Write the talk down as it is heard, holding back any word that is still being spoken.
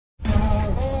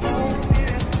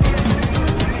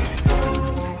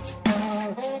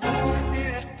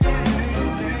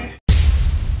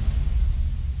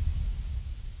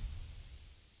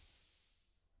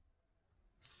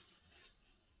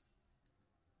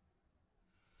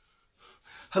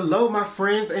Hello, my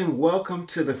friends, and welcome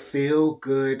to the Feel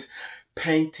Good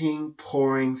Painting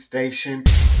Pouring Station.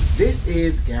 This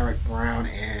is Garrett Brown,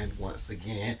 and once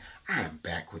again, I am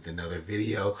back with another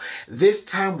video. This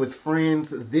time with friends.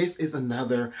 This is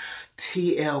another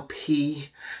TLP,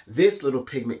 This Little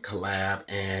Pigment collab,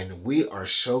 and we are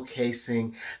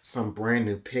showcasing some brand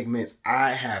new pigments.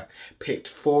 I have picked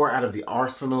 4 out of the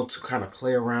arsenal to kind of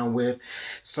play around with,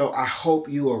 so I hope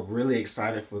you are really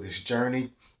excited for this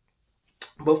journey.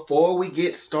 Before we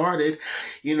get started,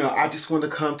 I just want to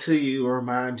come to you and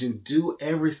remind you, do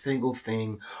every single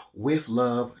thing with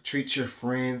love. Treat your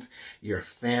friends, your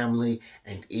family,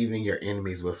 and even your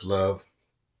enemies with love.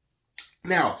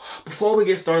 Now, before we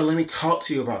get started, let me talk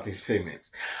to you about these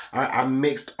pigments. All right, I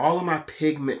mixed all of my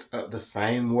pigments up the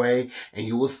same way, and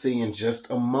you will see in just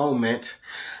a moment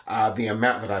the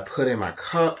amount that I put in my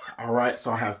cup. All right, so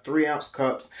I have 3-ounce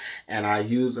cups, and I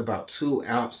use about 2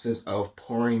 ounces of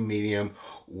pouring medium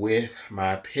with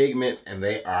my pigments, and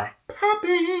they are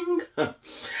popping.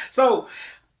 So,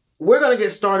 we're going to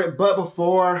get started, but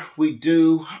before we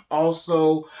do,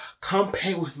 also come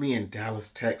paint with me in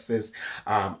Dallas, Texas.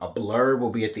 A blurb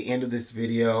will be at the end of this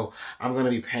video. I'm going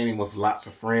to be painting with lots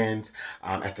of friends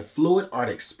at the Fluid Art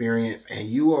Experience, and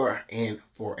you are in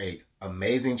for a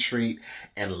amazing treat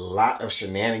and a lot of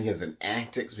shenanigans and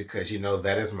antics, because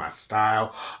that is my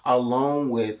style, along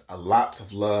with lots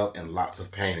of love and lots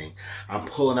of painting. I'm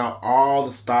pulling out all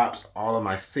the stops, all of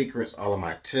my secrets, all of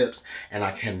my tips, and I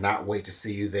cannot wait to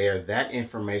see you there. That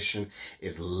information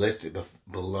is listed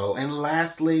below. And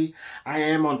lastly, I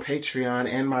am on Patreon,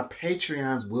 and my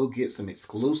Patreons will get some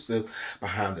exclusive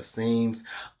behind the scenes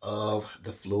of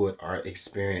the Fluid Art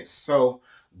Experience. So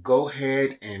go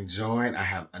ahead and join. I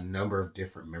have a number of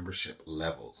different membership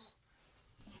levels.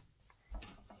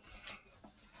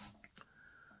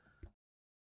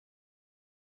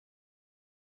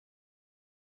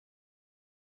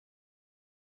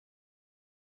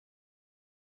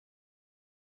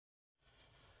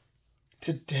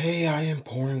 Today I am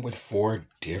pouring with 4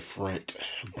 different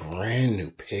brand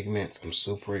new pigments. I'm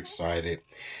super excited.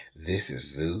 This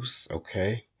is Zeus,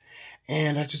 okay?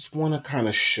 And I just want to kind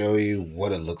of show you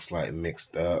what it looks like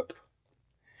mixed up.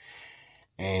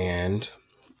 And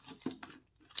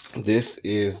this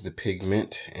is the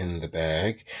pigment in the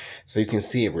bag. So you can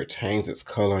see it retains its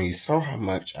color. And you saw how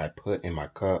much I put in my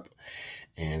cup.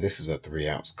 And this is a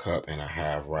 3-ounce cup. And I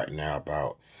have right now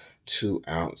about 2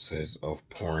 ounces of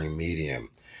pouring medium.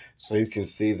 So you can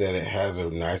see that it has a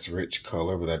nice rich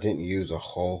color, but I didn't use a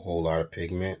whole lot of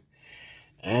pigment.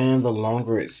 And the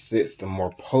longer it sits, the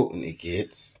more potent it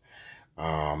gets.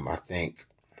 I think,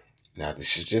 now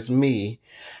this is just me,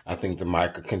 I think the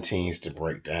mica continues to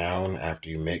break down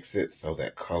after you mix it, so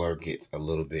that color gets a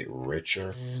little bit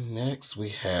richer. And next we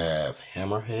have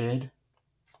Hammerhead.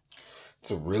 It's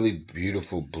a really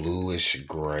beautiful bluish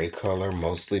gray color,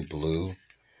 mostly blue.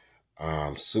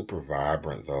 Super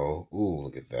vibrant though. Ooh,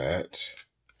 look at that.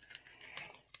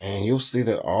 And you'll see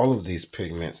that all of these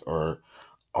pigments are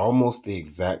almost the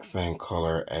exact same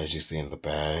color as you see in the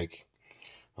bag.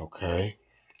 Okay.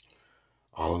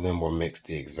 All of them were mixed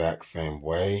the exact same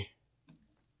way.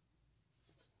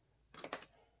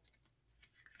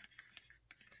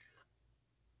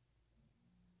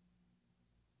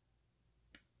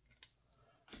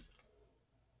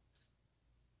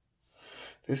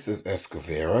 This is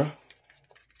Escovera.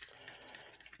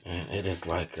 And it is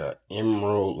like a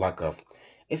emerald,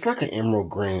 it's like an emerald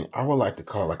green. I would like to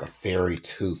call it like a fairy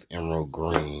tooth emerald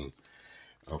green.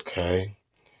 Okay.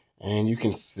 And you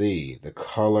can see the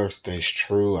color stays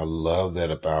true. I love that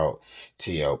about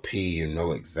TLP. You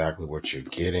know exactly what you're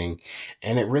getting.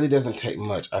 And it really doesn't take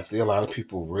much. I see a lot of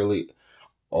people really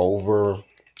over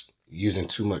using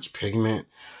too much pigment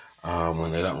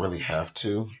when they don't really have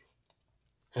to.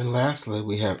 And lastly,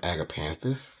 we have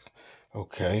Agapanthus.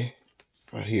 Okay.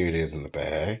 So here it is in the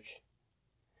bag.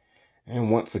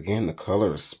 And once again, the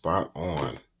color is spot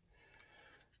on.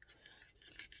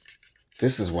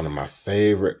 This is one of my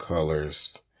favorite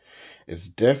colors. It's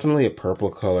definitely a purple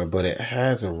color, but it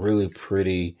has a really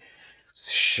pretty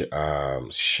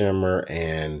shimmer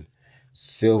and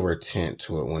silver tint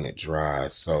to it when it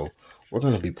dries. So we're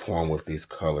going to be pouring with these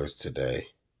colors today.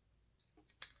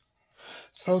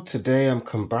 So today I'm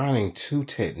combining 2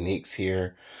 techniques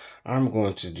here. I'm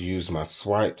going to use my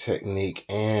swipe technique,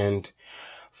 and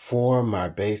for my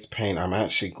base paint, I'm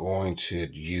actually going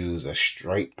to use a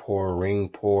straight pour, ring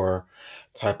pour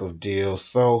type of deal.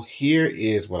 So here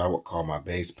is what I would call my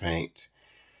base paint.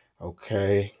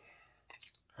 Okay,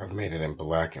 I've made it in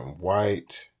black and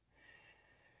white.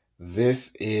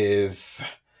 This is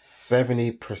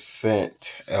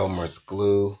 70% Elmer's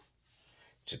glue,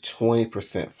 to 20%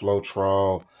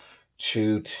 Floetrol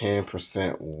to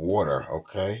 10% water,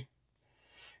 okay?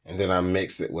 And then I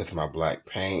mix it with my black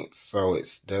paint so it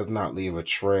does not leave a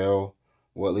trail.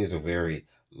 Well, it leaves a very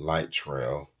light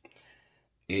trail.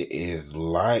 It is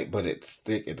light, but it's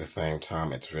thick at the same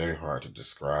time. It's very hard to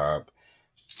describe.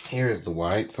 Here is the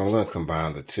white, so I'm going to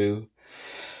combine the two.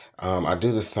 I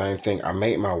do the same thing. I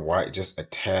made my white just a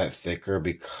tad thicker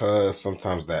because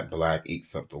sometimes that black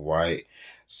eats up the white.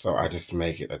 So I just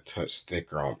make it a touch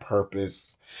thicker on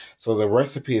purpose. So the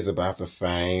recipe is about the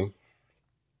same.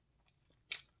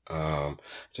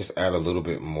 Just add a little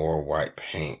bit more white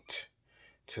paint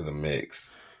to the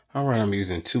mix. All right, I'm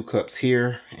using 2 cups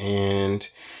here, and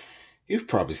you've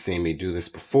probably seen me do this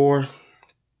before.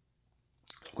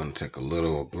 I'm going to take a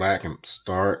little black and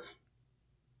start.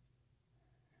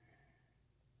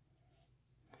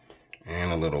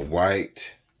 And a little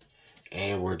white.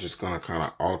 And we're just going to kind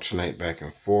of alternate back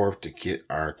and forth to get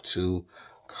our 2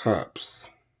 cups.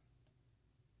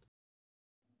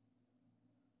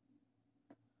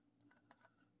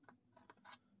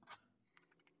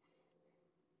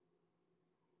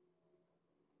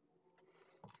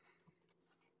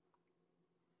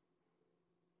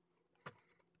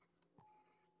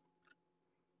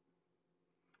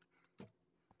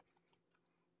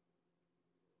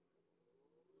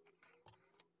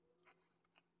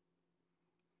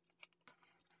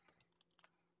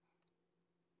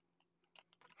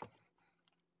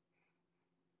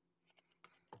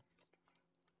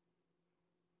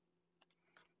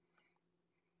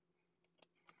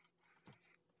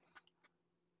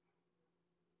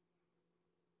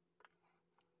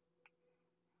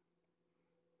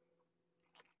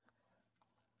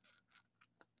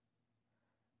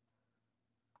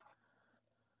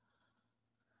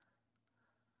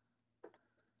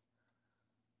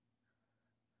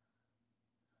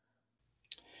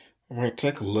 All right,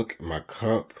 take a look at my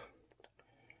cup.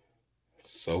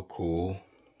 So cool.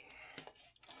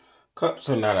 Cups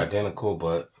are not identical,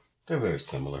 but they're very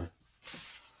similar.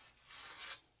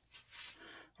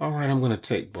 All right, I'm going to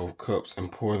take both cups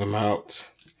and pour them out.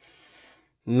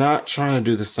 Not trying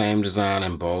to do the same design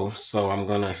in both, so I'm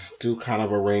going to do kind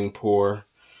of a ring pour.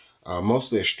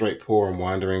 Mostly a straight pour and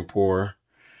wandering pour.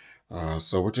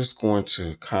 So we're just going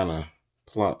to kind of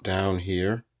plop down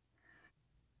here.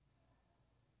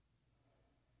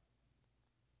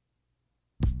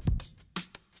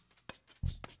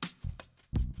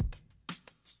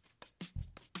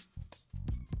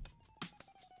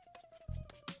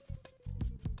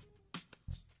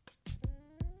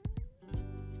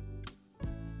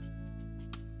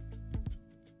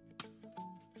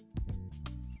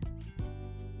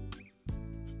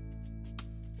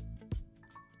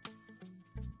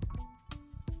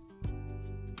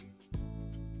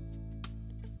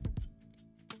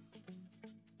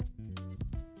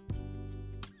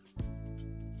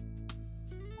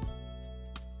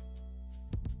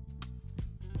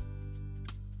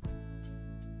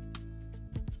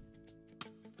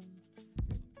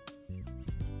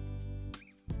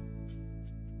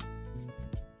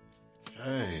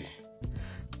 Okay,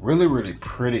 really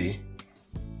pretty.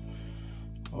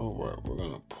 All right, we're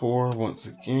gonna pour once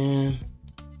again.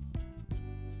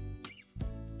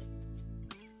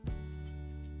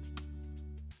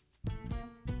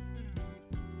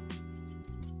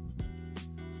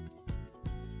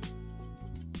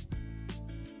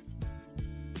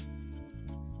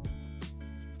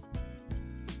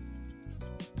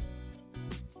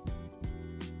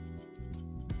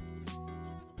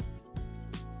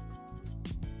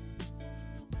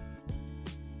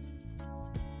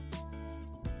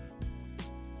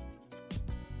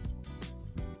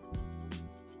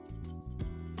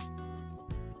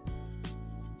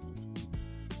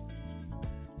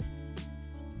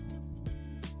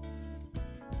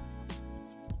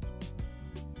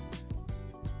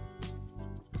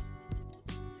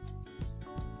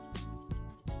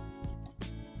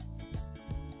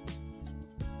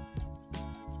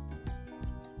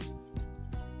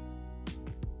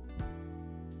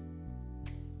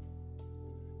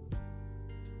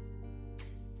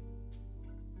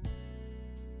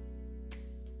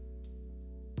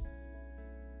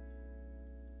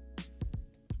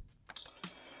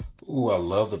 Ooh, I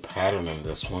love the pattern in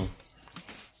this one.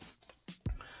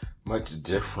 Much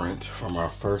different from our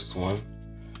first one,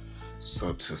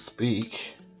 so to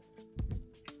speak.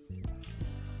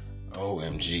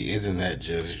 OMG, isn't that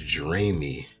just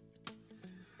dreamy?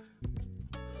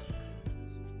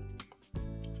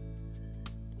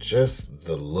 Just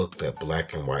the look that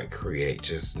black and white create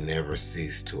just never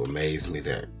cease to amaze me.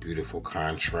 That beautiful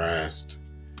contrast.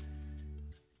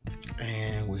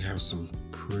 And we have some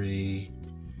pretty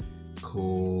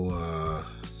cool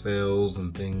cells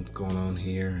and things going on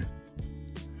here.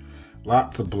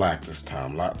 Lots of black this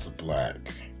time, lots of black.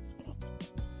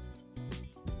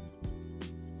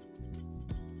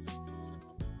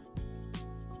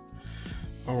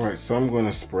 Alright, so I'm going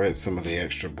to spread some of the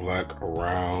extra black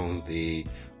around the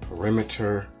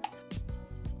perimeter.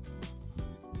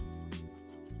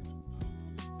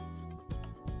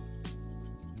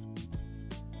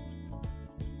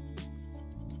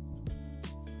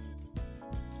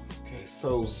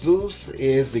 So Zeus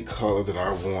is the color that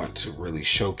I want to really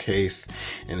showcase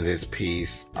in this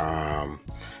piece. So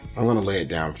I'm going to lay it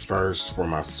down first for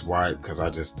my swipe because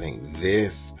I just think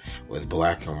this with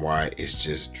black and white is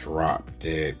just drop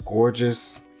dead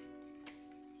gorgeous.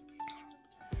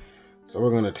 So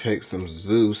we're going to take some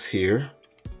Zeus here.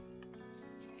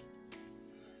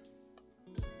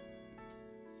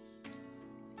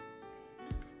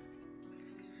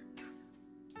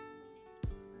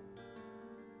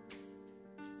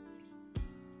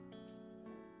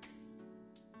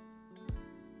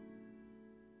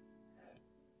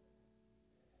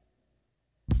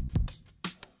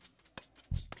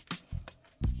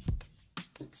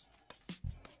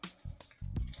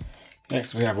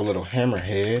 Next we have a little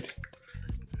hammerhead.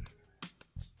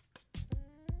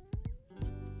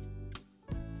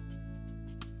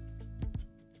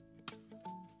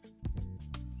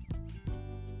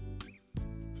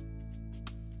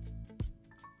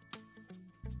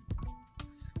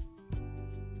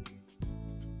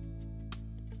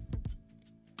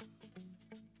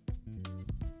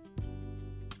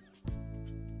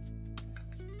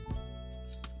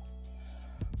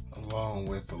 Along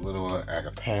with a little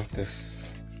agapanthus.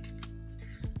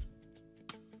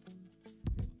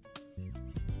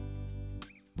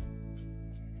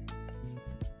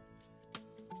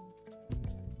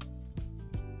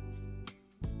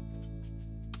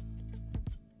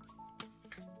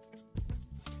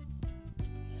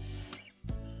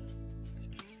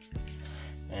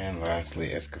 And lastly,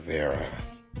 Escavera.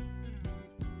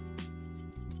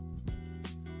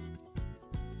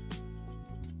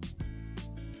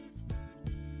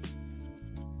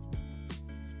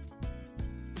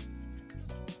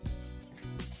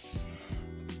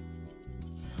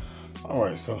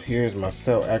 Alright, so here's my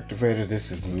cell activator.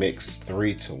 This is mixed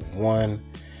 3-to-1,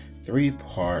 3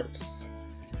 parts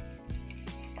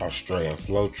Australian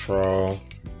Floetrol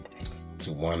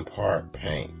to 1 part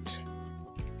paint.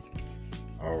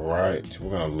 Alright,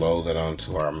 we're going to load that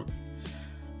onto our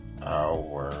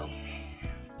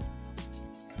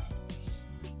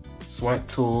swipe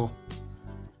tool.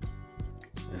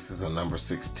 This is a number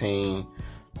 16.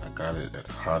 I got it at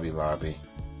Hobby Lobby.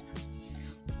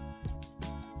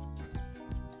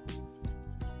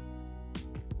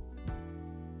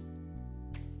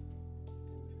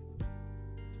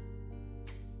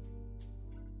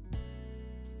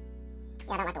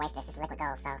 Yeah, I don't like to waste this. It's liquid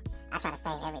gold, so I try to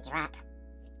save every drop.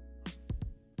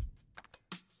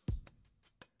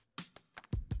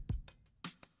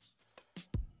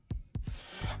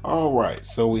 Alright,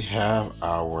 so we have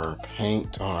our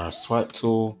paint on our swipe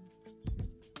tool.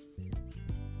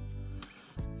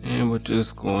 And we're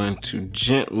just going to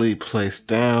gently place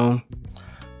down.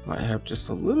 Might have just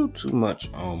a little too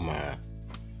much on my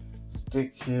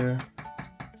stick here.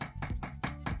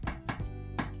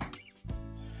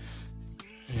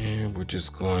 And we're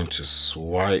just going to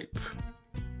swipe.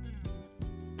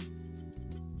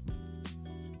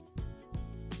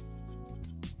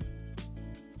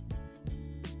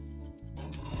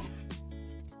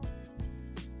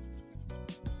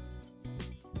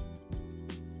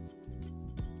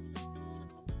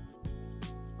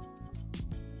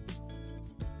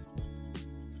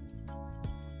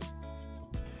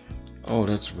 Oh,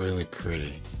 that's really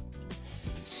pretty.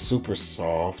 Super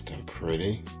soft and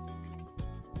pretty.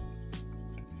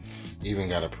 Even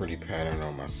got a pretty pattern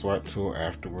on my swipe tool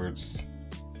afterwards.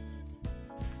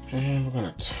 And we're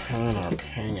going to turn our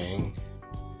painting.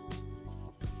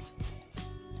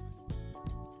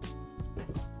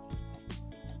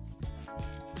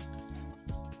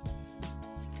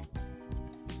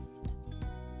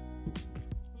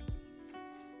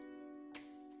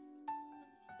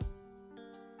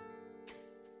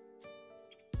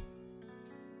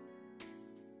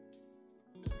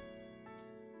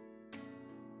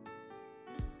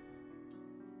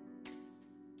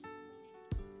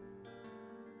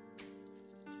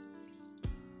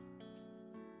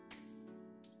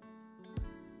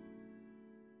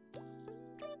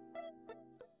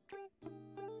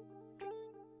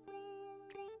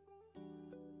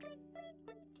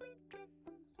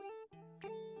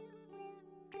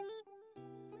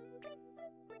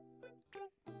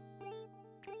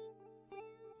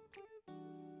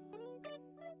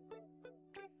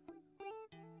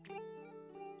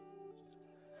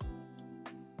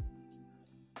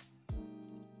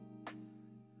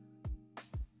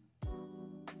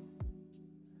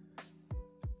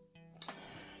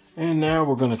 And now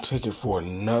we're going to take it for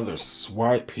another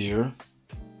swipe here.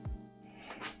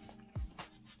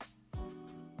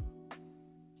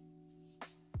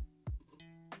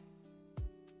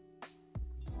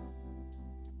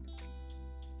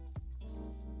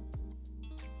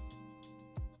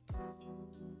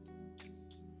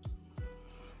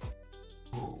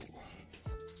 Ooh.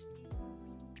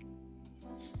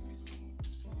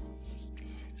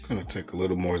 Gonna take a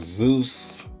little more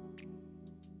Zeus.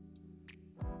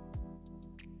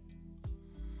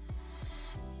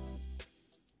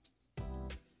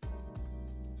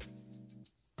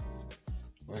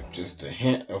 With just a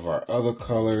hint of our other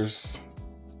colors.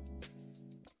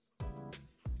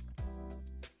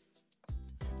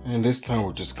 And this time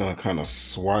we're just gonna kind of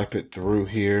swipe it through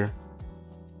here.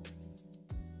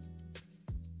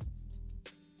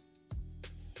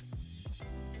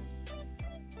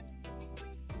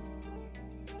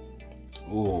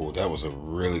 Ooh, that was a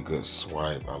really good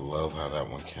swipe. I love how that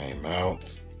one came out.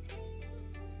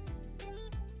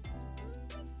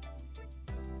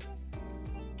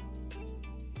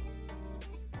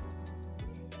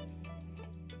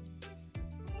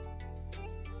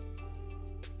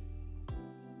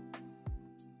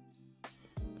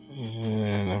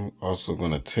 And I'm also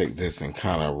going to take this and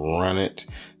kind of run it.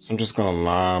 So I'm just going to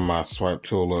line my swipe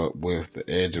tool up with the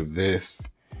edge of this,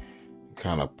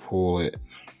 kind of pull it.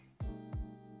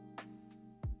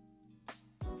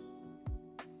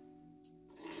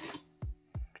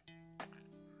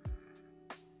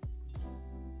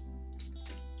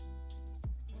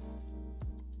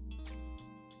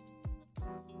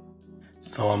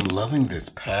 So I'm loving this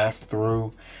pass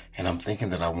through, and I'm thinking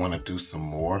that I want to do some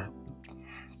more.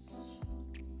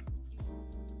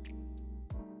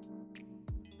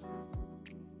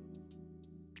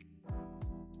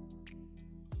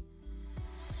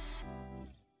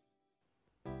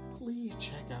 Please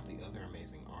check out the other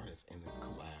amazing artists in this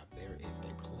collab. There is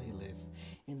a playlist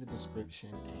in the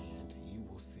description, and you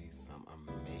will see some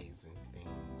amazing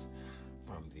things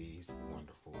from these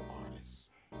wonderful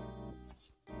artists.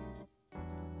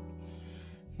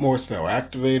 More cell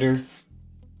activator.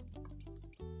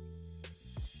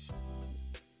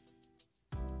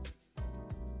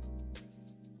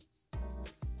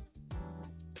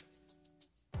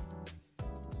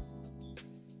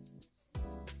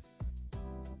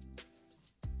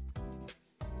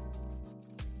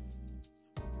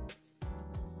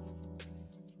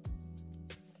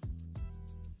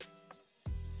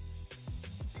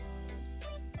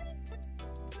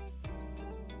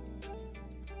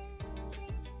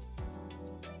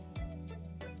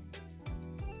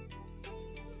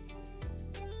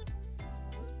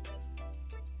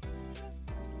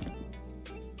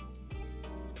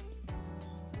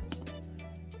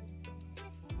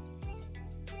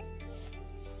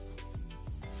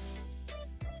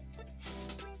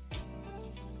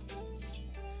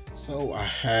 So I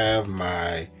have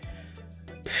my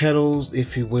petals,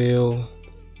 if you will,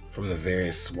 from the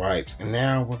various swipes. And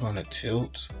now we're going to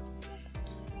tilt.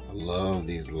 I love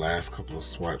these last couple of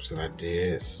swipes that I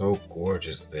did. So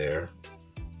gorgeous there.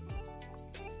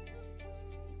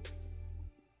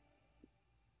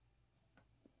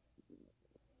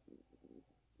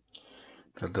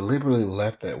 I deliberately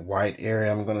left that white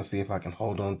area. I'm going to see if I can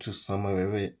hold on to some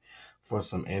of it for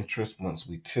some interest once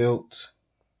we tilt.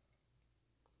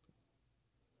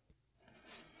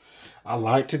 I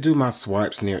like to do my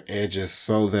swipes near edges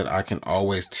so that I can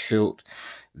always tilt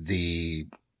the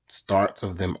starts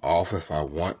of them off if I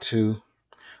want to,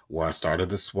 where I started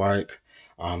the swipe,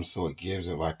 so it gives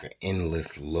it like an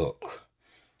endless look.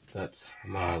 That's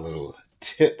my little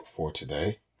tip for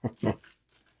today. Okay,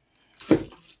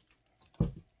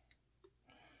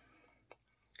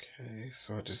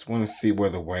 so I just want to see where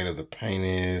the weight of the paint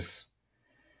is.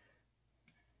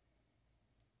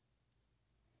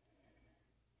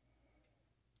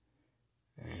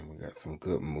 And we got some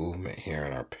good movement here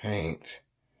in our paint.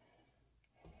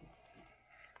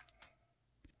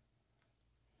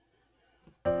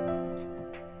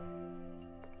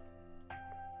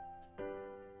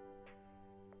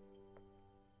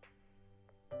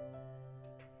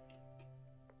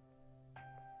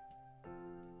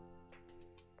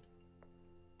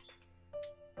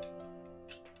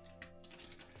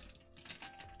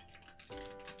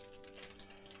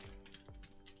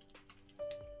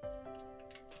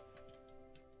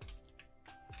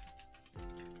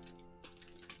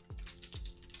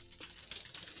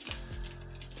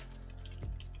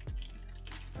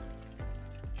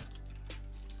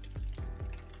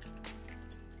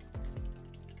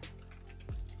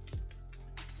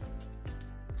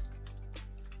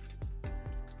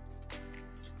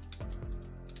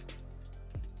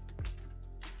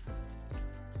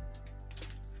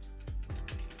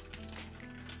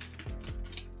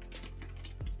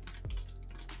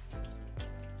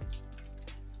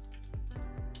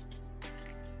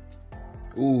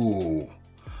 Ooh,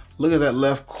 look at that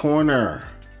left corner.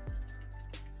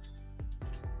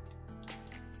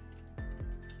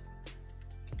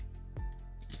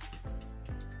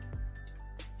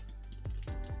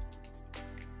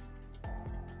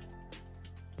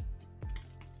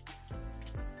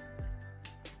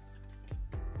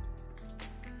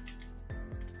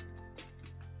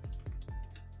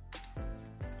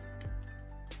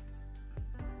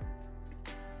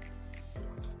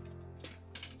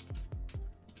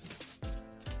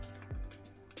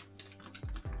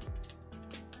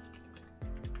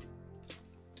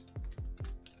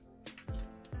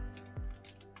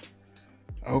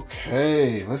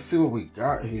 Okay, let's see what we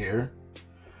got here.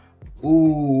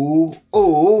 Ooh,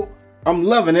 ooh, I'm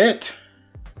loving it.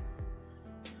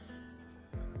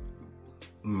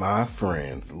 My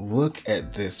friends, look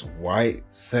at this white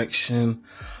section.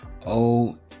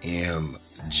 OMG.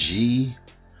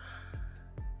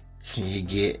 Can you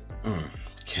get,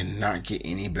 cannot get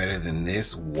any better than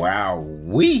this.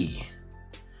 Wow-wee.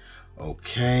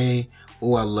 Okay.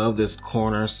 Oh, I love this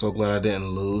corner. So glad I didn't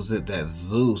lose it. That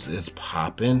Zeus is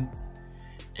popping.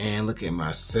 And look at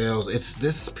my cells.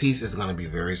 This piece is going to be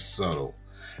very subtle,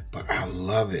 but I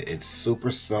love it. It's super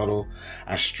subtle.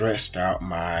 I stretched out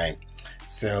my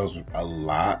cells a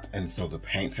lot, and so the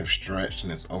paints have stretched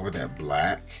and it's over that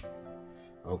black.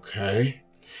 Okay.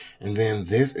 And then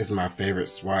this is my favorite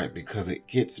swipe because it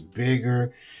gets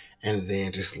bigger, and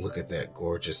then just look at that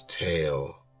gorgeous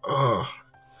tail. Oh,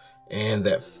 and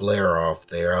that flare off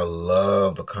there. I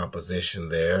love the composition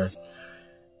there.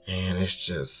 And it's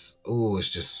just, ooh, it's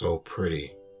just so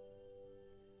pretty.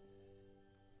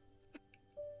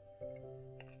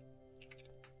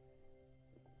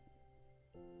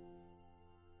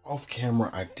 Off camera,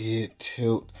 I did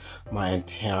tilt my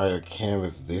entire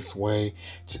canvas this way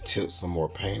to tilt some more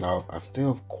paint off. I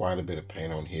still have quite a bit of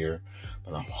paint on here,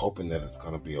 but I'm hoping that it's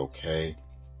going to be okay.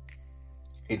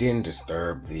 It didn't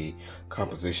disturb the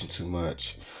composition too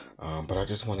much, but I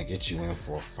just want to get you in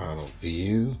for a final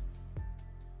view.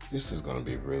 This is going to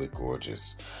be really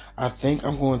gorgeous. I think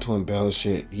I'm going to embellish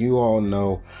it. You all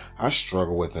know I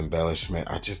struggle with embellishment.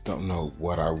 I just don't know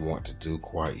what I want to do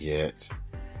quite yet.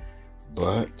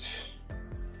 But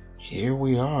here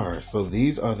we are. So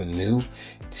these are the new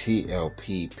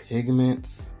TLP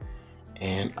pigments.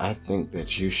 And I think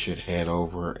that you should head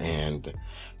over and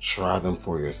try them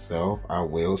for yourself. I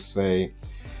will say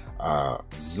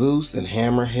Zeus and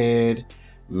Hammerhead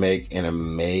make an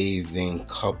amazing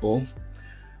couple.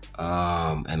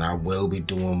 And I will be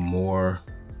doing more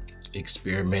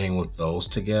experimenting with those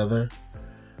together.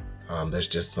 There's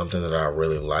just something that I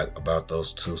really like about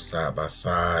those two side by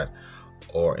side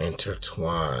or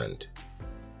intertwined.